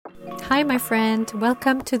Hi, my friend.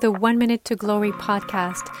 Welcome to the 1 Minute to Glory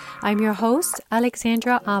podcast. I'm your host,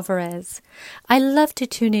 Alexandra Alvarez. I love to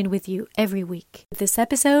tune in with you every week. This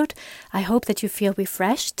episode, I hope that you feel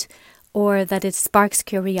refreshed, or that it sparks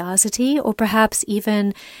curiosity, or perhaps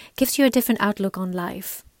even gives you a different outlook on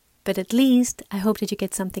life. But at least, I hope that you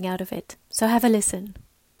get something out of it. So have a listen.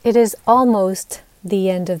 It is almost the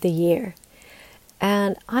end of the year,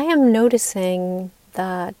 and I am noticing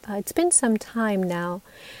that it's been some time now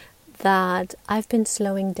that I've been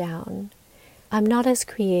slowing down. I'm not as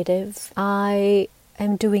creative. I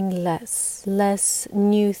am doing less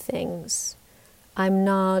new things. I'm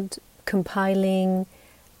not compiling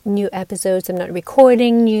new episodes. I'm not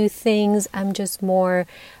recording new things. I'm just more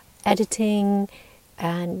editing,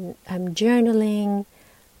 and I'm journaling.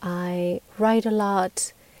 I write a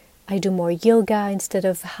lot. I do more yoga instead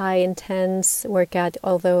of high intense workout,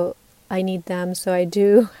 although I need them, so I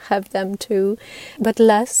do have them too, but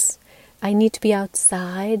less. I need to be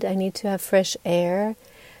outside. I need to have fresh air.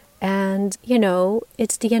 And,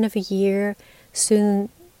 it's the end of a year, soon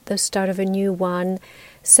the start of a new one.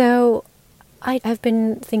 So I have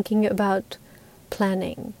been thinking about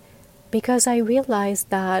planning, because I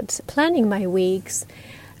realized that planning my weeks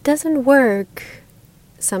doesn't work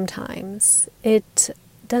sometimes. It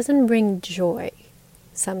doesn't bring joy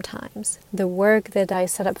sometimes. The work that I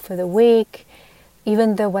set up for the week,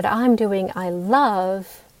 even though what I'm doing I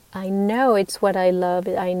love, I know it's what I love.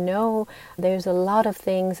 I know there's a lot of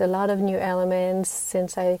things, a lot of new elements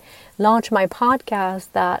since I launched my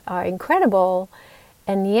podcast that are incredible.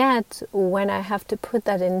 And yet, when I have to put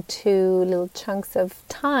that into little chunks of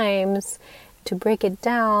times to break it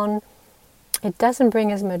down, it doesn't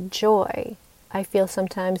bring as much joy. I feel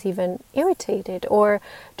sometimes even irritated or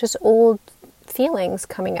just old feelings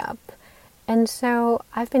coming up. And so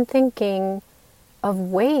I've been thinking of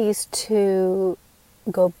ways to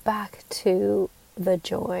go back to the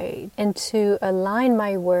joy and to align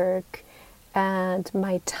my work and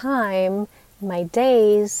my time, my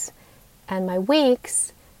days and my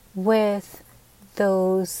weeks with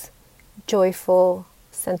those joyful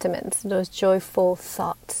sentiments, those joyful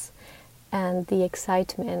thoughts and the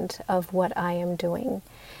excitement of what I am doing.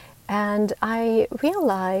 And I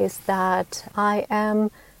realize that I am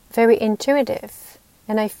very intuitive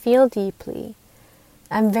and I feel deeply.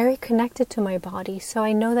 I'm very connected to my body, so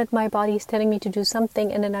I know that my body is telling me to do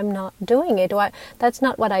something and then I'm not doing it. That's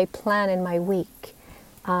not what I plan in my week.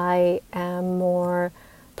 I am more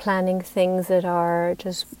planning things that are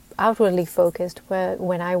just outwardly focused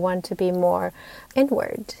when I want to be more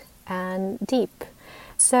inward and deep.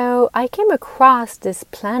 So I came across this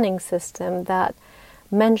planning system that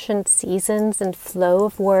mentioned seasons and flow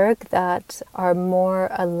of work that are more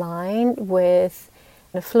aligned with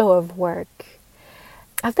the flow of work.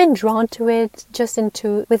 I've been drawn to it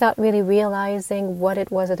without really realizing what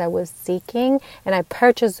it was that I was seeking, and I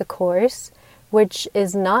purchased the course, which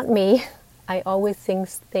is not me. I always think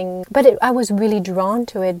things, but I was really drawn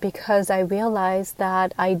to it because I realized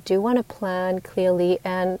that I do want to plan clearly,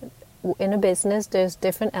 and in a business there's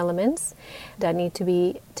different elements that need to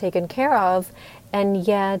be taken care of, and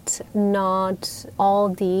yet not all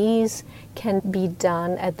these can be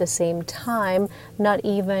done at the same time, not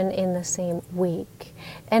even in the same week.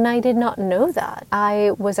 And I did not know that.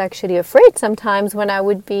 I was actually afraid sometimes when I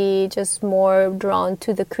would be just more drawn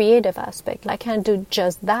to the creative aspect. I can't do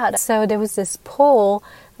just that. So there was this pull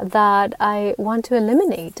that I want to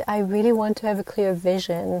eliminate. I really want to have a clear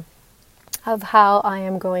vision of how I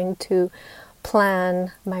am going to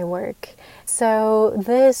plan my work. So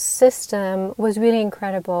this system was really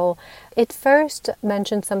incredible. It first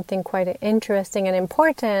mentioned something quite interesting and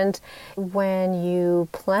important. When you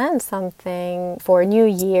plan something for a new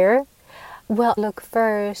year, well, look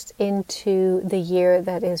first into the year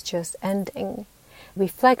that is just ending.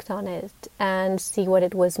 Reflect on it and see what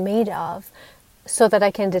it was made of, so that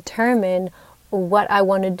I can determine what I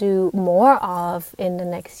want to do more of in the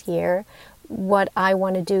next year, what I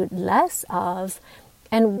want to do less of,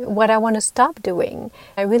 and what I want to stop doing.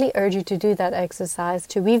 I really urge you to do that exercise,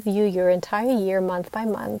 to review your entire year month by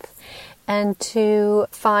month, and to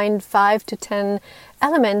find 5 to 10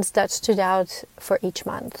 elements that stood out for each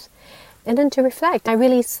month. And then to reflect. I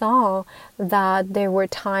really saw that there were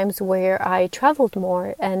times where I traveled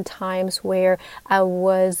more and times where I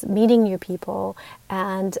was meeting new people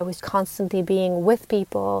and I was constantly being with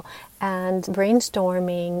people and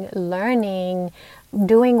brainstorming, learning,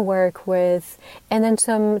 doing work with, and then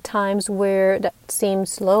some times where that seemed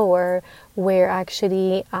slower, where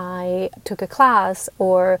actually I took a class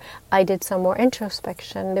or I did some more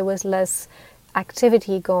introspection. There was less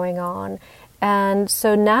activity going on. And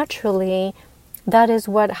so naturally, that is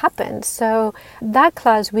what happened. So that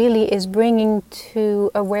class really is bringing to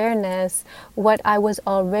awareness what I was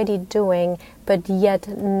already doing, but yet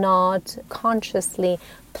not consciously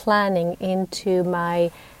planning into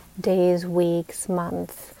my days, weeks,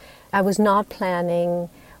 months. I was not planning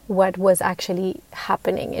what was actually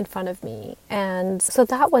happening in front of me. And so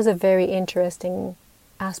that was a very interesting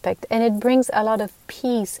aspect. And it brings a lot of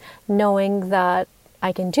peace knowing that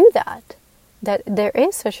I can do that. That there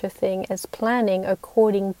is such a thing as planning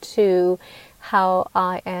according to how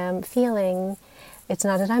I am feeling. It's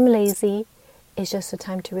not that I'm lazy, it's just a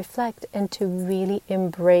time to reflect and to really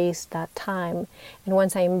embrace that time. And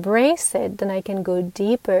once I embrace it, then I can go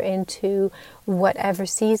deeper into whatever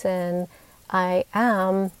season I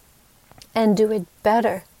am and do it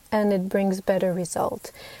better, and it brings better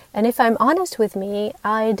result. And if I'm honest with me,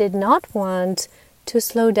 I did not want to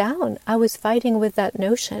slow down. I was fighting with that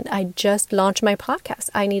notion. I just launched my podcast.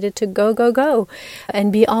 I needed to go,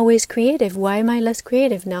 and be always creative. Why am I less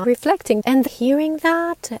creative now? Reflecting and hearing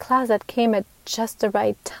that class that came at just the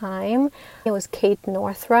right time. It was Kate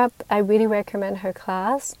Northrup. I really recommend her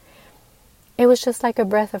class. It was just like a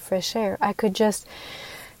breath of fresh air. I could just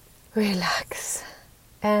relax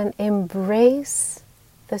and embrace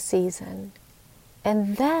the season.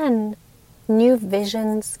 And then new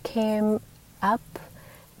visions came up,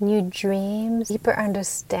 new dreams, deeper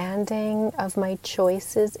understanding of my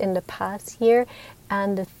choices in the past year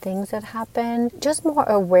and the things that happened. Just more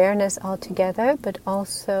awareness altogether, but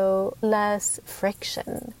also less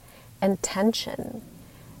friction and tension.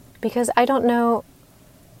 Because I don't know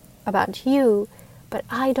about you, but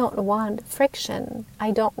I don't want friction.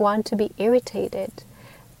 I don't want to be irritated.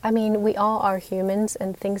 I mean, we all are humans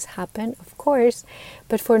and things happen, of course,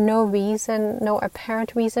 but for no reason, no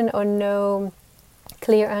apparent reason or no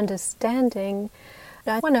clear understanding.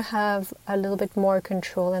 I want to have a little bit more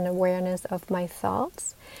control and awareness of my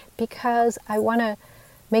thoughts because I want to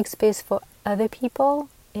make space for other people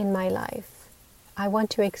in my life. I want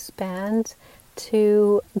to expand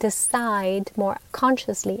to decide more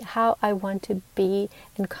consciously how I want to be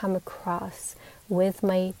and come across with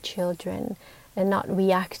my children, and not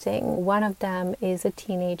reacting. One of them is a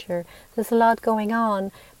teenager. There's a lot going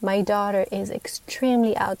on. My daughter is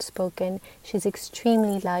extremely outspoken. She's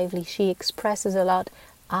extremely lively. She expresses a lot.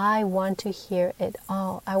 I want to hear it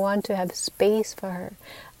all. I want to have space for her.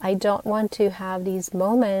 I don't want to have these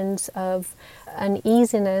moments of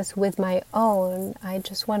uneasiness with my own. I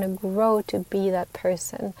just want to grow to be that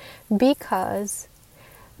person because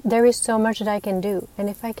there is so much that I can do. And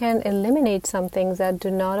if I can eliminate some things that do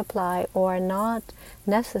not apply or are not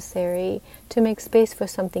necessary to make space for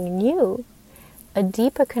something new, a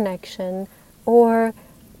deeper connection, or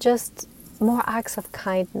just more acts of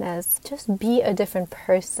kindness, just be a different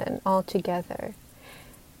person altogether,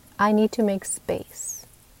 I need to make space.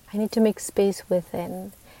 I need to make space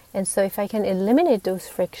within. And so if I can eliminate those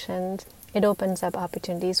frictions, it opens up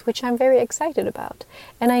opportunities, which I'm very excited about.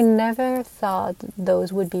 And I never thought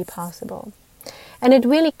those would be possible. And it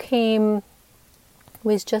really came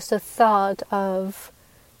with just a thought of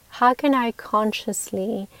how can I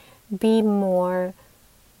consciously be more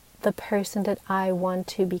the person that I want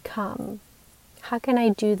to become? How can I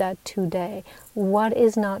do that today? What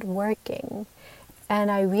is not working? And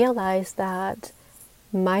I realized that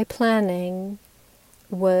my planning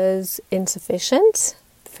was insufficient.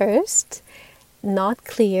 First, not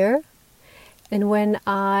clear, and when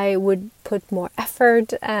I would put more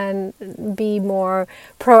effort and be more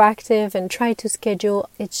proactive and try to schedule,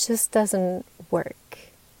 it just doesn't work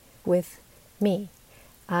with me.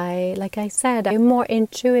 Like I said, I'm more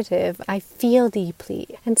intuitive. I feel deeply,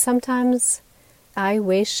 and sometimes I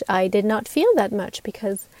wish I did not feel that much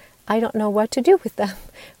because I don't know what to do with them,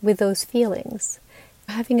 with those feelings.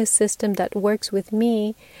 Having a system that works with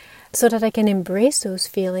me so that I can embrace those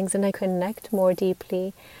feelings and I connect more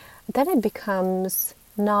deeply, then it becomes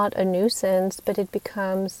not a nuisance, but it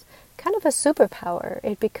becomes kind of a superpower.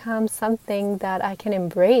 It becomes something that I can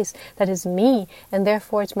embrace, that is me, and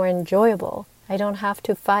therefore it's more enjoyable. I don't have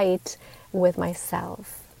to fight with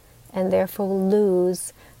myself and therefore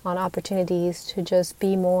lose on opportunities to just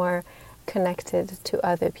be more connected to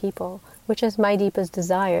other people, which is my deepest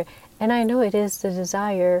desire. And I know it is the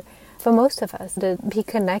desire for most of us. To be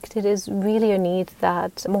connected is really a need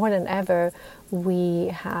that more than ever we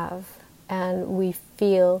have and we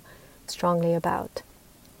feel strongly about.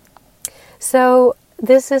 So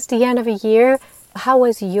this is the end of a year. How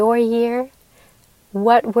was your year?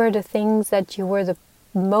 What were the things that you were the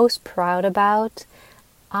most proud about?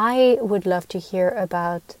 I would love to hear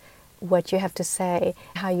about what you have to say,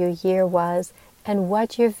 how your year was, and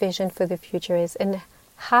what your vision for the future is, and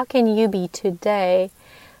how can you be today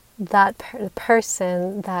that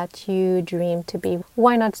person that you dream to be?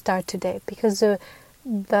 Why not start today? Because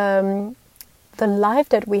the life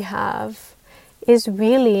that we have is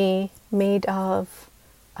really made of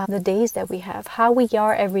the days that we have. How we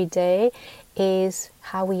are every day is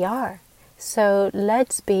how we are. So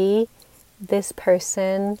let's be this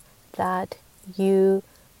person that you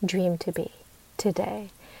dream to be today.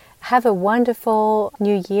 Have a wonderful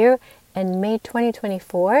new year, and may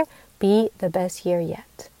 2024 be the best year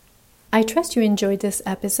yet. I trust you enjoyed this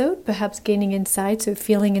episode, perhaps gaining insights or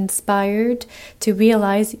feeling inspired to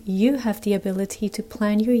realize you have the ability to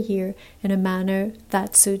plan your year in a manner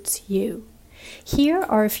that suits you. Here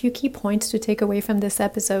are a few key points to take away from this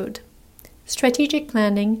episode. Strategic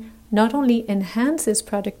planning not only enhances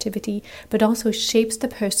productivity, but also shapes the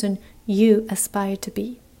person you aspire to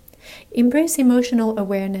be. Embrace emotional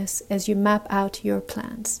awareness as you map out your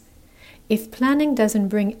plans. If planning doesn't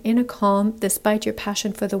bring inner calm despite your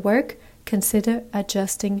passion for the work, consider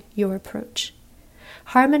adjusting your approach.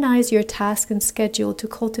 Harmonize your task and schedule to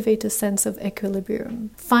cultivate a sense of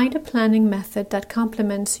equilibrium. Find a planning method that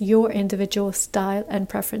complements your individual style and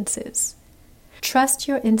preferences. Trust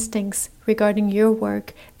your instincts regarding your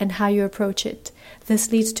work and how you approach it.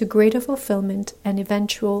 This leads to greater fulfillment and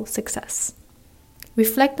eventual success.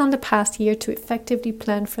 Reflect on the past year to effectively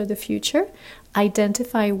plan for the future.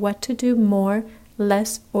 Identify what to do more,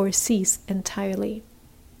 less, or cease entirely.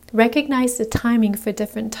 Recognize the timing for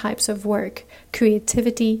different types of work: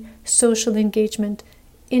 creativity, social engagement,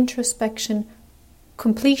 introspection,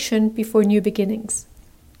 completion before new beginnings.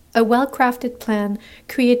 A well-crafted plan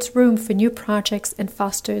creates room for new projects and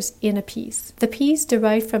fosters inner peace. The peace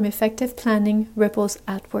derived from effective planning ripples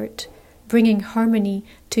outward, bringing harmony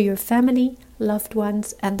to your family, loved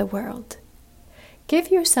ones, and the world.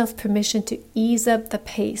 Give yourself permission to ease up the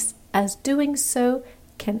pace, as doing so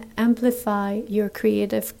can amplify your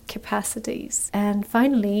creative capacities. And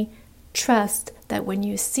finally, trust that when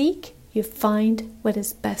you seek, you find what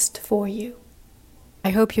is best for you.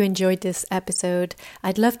 I hope you enjoyed this episode.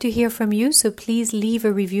 I'd love to hear from you, so please leave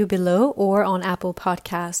a review below or on Apple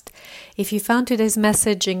Podcast. If you found today's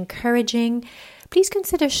message encouraging, please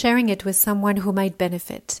consider sharing it with someone who might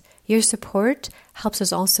benefit. Your support helps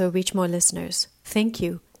us also reach more listeners. Thank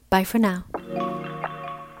you. Bye for now.